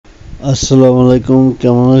আসসালামু আলাইকুম,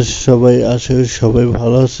 কেমন আছেন সবাই? আশা করি সবাই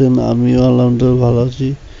ভালো আছেন। আমিও আলহামদুলিল্লাহ ভালো আছি।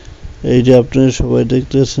 এই যে আপনারা সবাই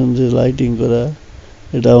দেখতেছেন যে লাইটিং করা,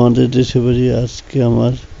 এটা আমাদের দেশে বাড়ি। আজকে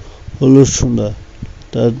আমার হলুদ সন্ধ্যা,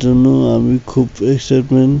 তার জন্য আমি খুব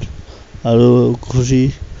এক্সাইটমেন্ট, আরও খুশি।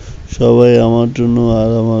 সবাই আমার জন্য আর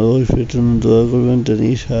আমার ওয়াইফের জন্য দোয়া করবেন, জানি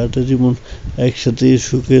সারাটা জীবন একসাথে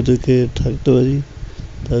সুখে দুঃখে থাকতে পারি,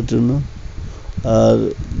 তার জন্য। আর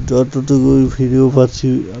যতটুকু ভিডিও পাচ্ছি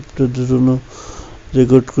আপনাদের জন্য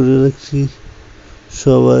রেকর্ড করে রাখছি।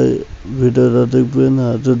 সবাই ভিডিওটা দেখবেন,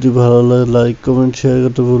 আর যদি ভালো লাগে লাইক কমেন্ট শেয়ার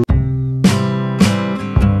করতে ভুলবেন।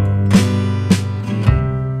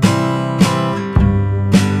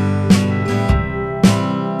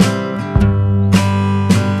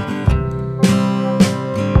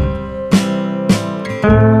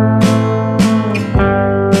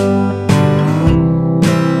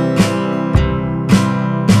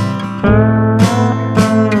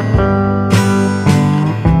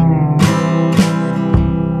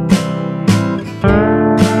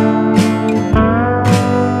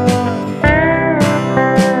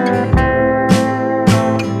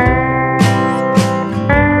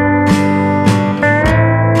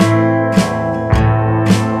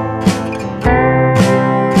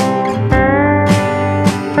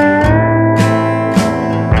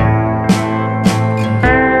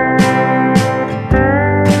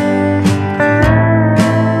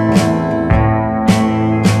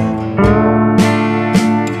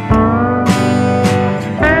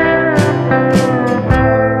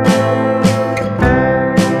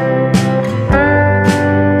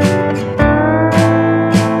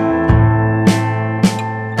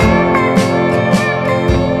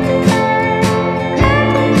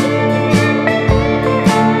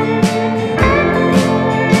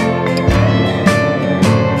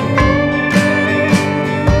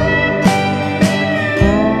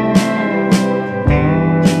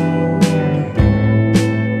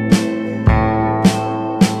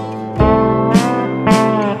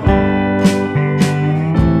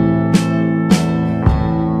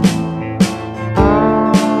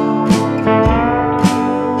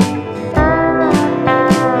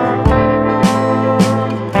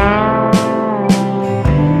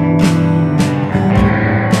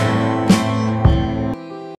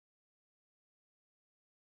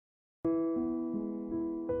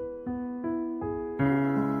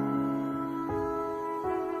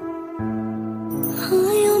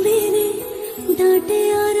 डाटे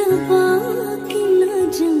और बाकी ना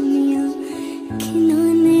जमिया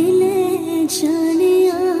खिनाने ले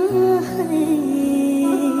जानिया है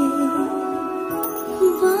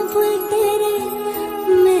बाबू तेरे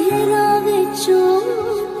मेहरा विचो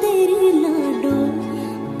तेरी लाडो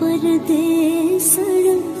परदेसड़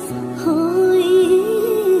होई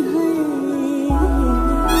है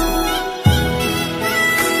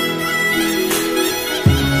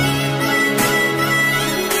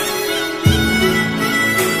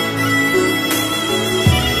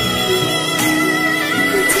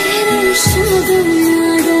Shovon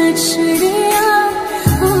chੜਿਆ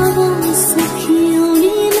ਆਵਾਂ ਸਖੀਓ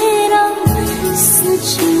ਨੀ ਮੇਰਾ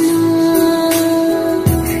ਸਜਣਾ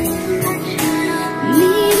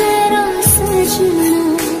ਨੀ ਮੇਰਾ ਸਜਣਾ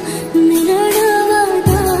ਮਿਲਣ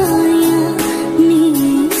ਵਾਦਾਇਆ ਨੀ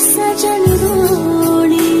ਸਜਣ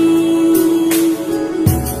ਰੋੜੀ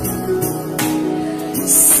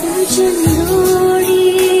ਸਜਣ ਰੋੜੀ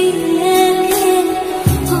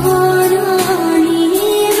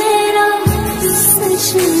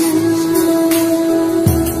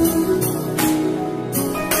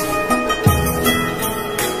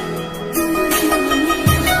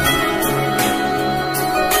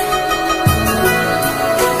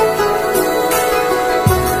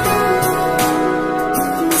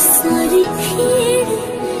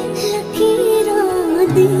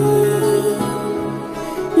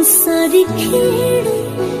सारी खेड़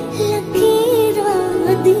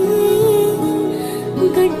लकीरां दी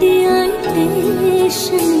गड्डियां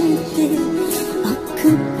स्टेशन ते अख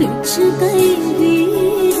पिच गई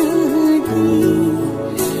वीरां दी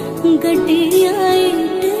गड्डियां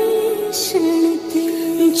स्टेशन ते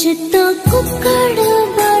जित्ता कुकड़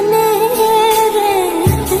बने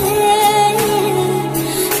रहते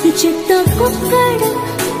जित्ता कुकड़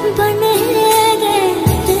बने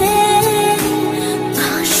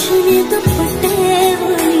दुपट्टे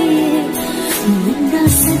वाली मुंडा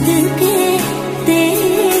सदके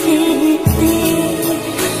तेरे ते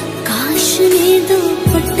काशनी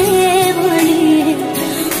दुपट्टे वाली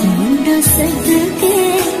मुंडा सदके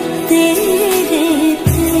तेरे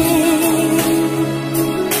ते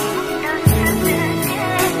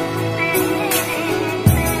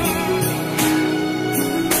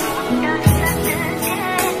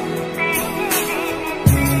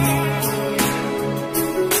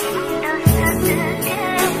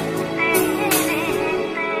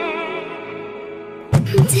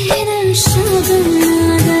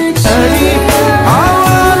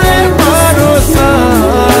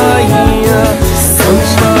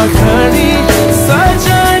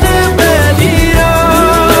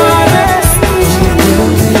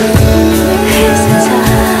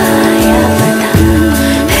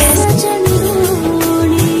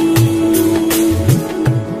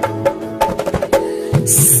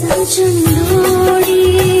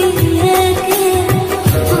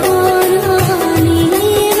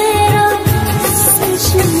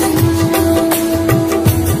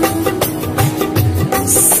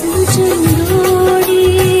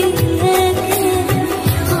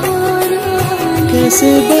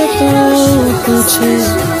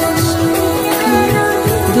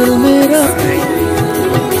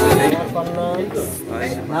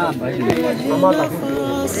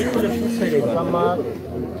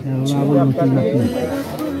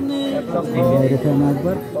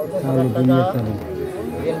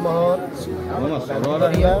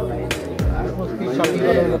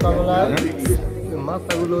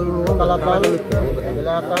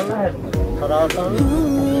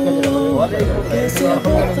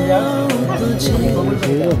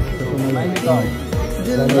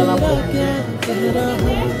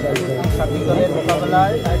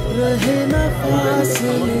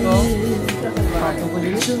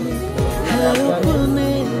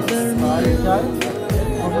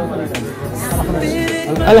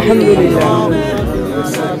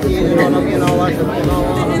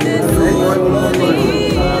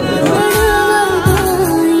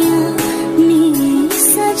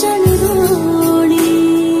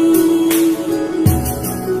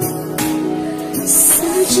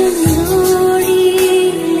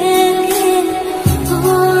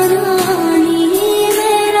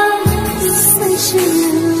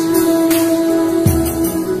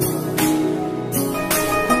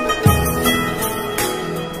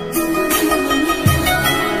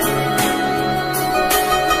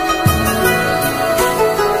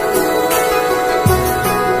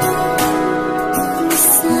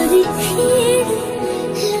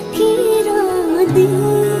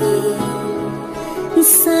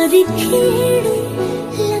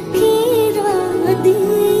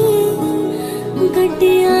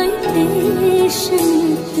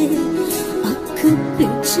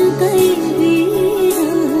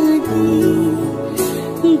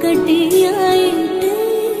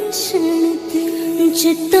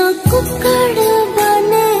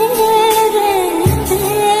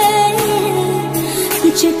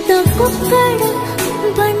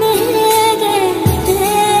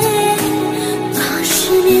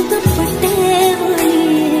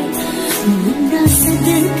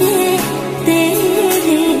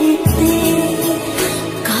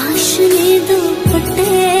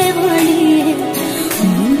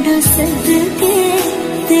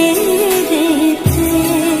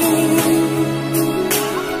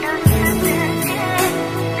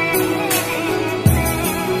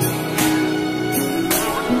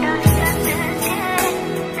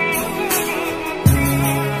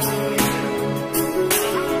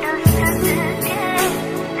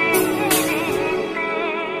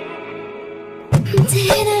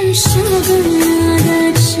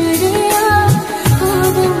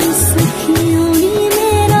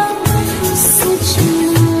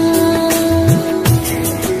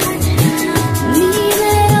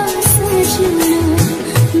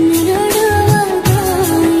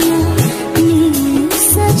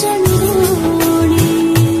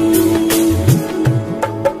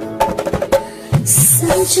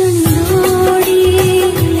सजन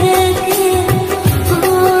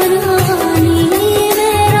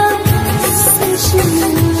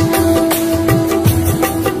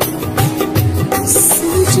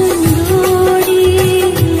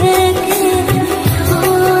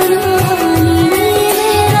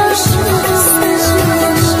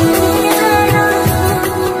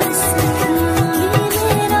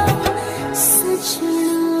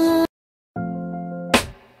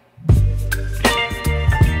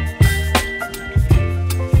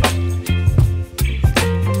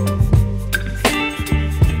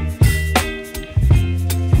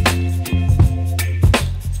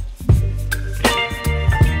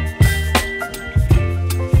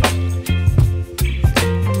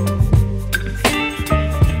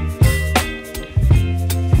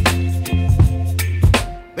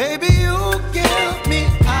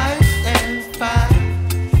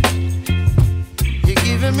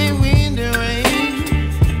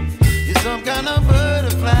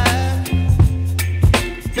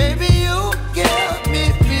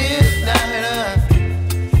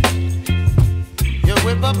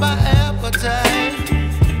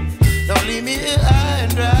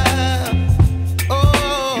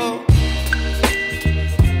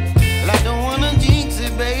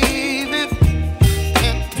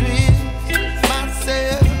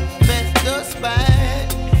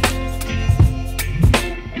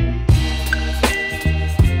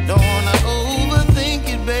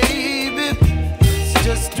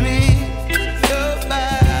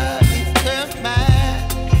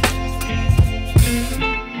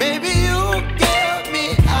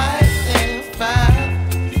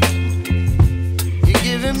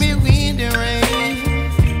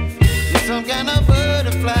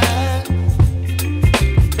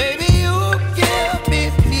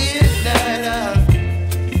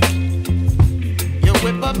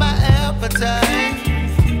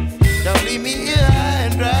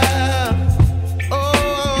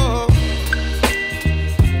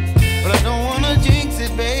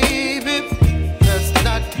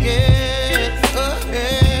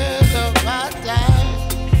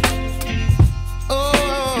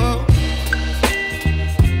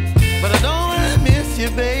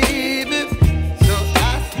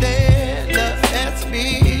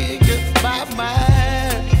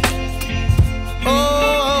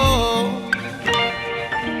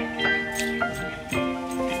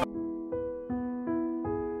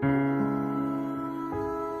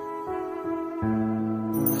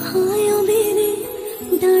आयो मेरे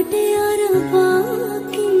डांटे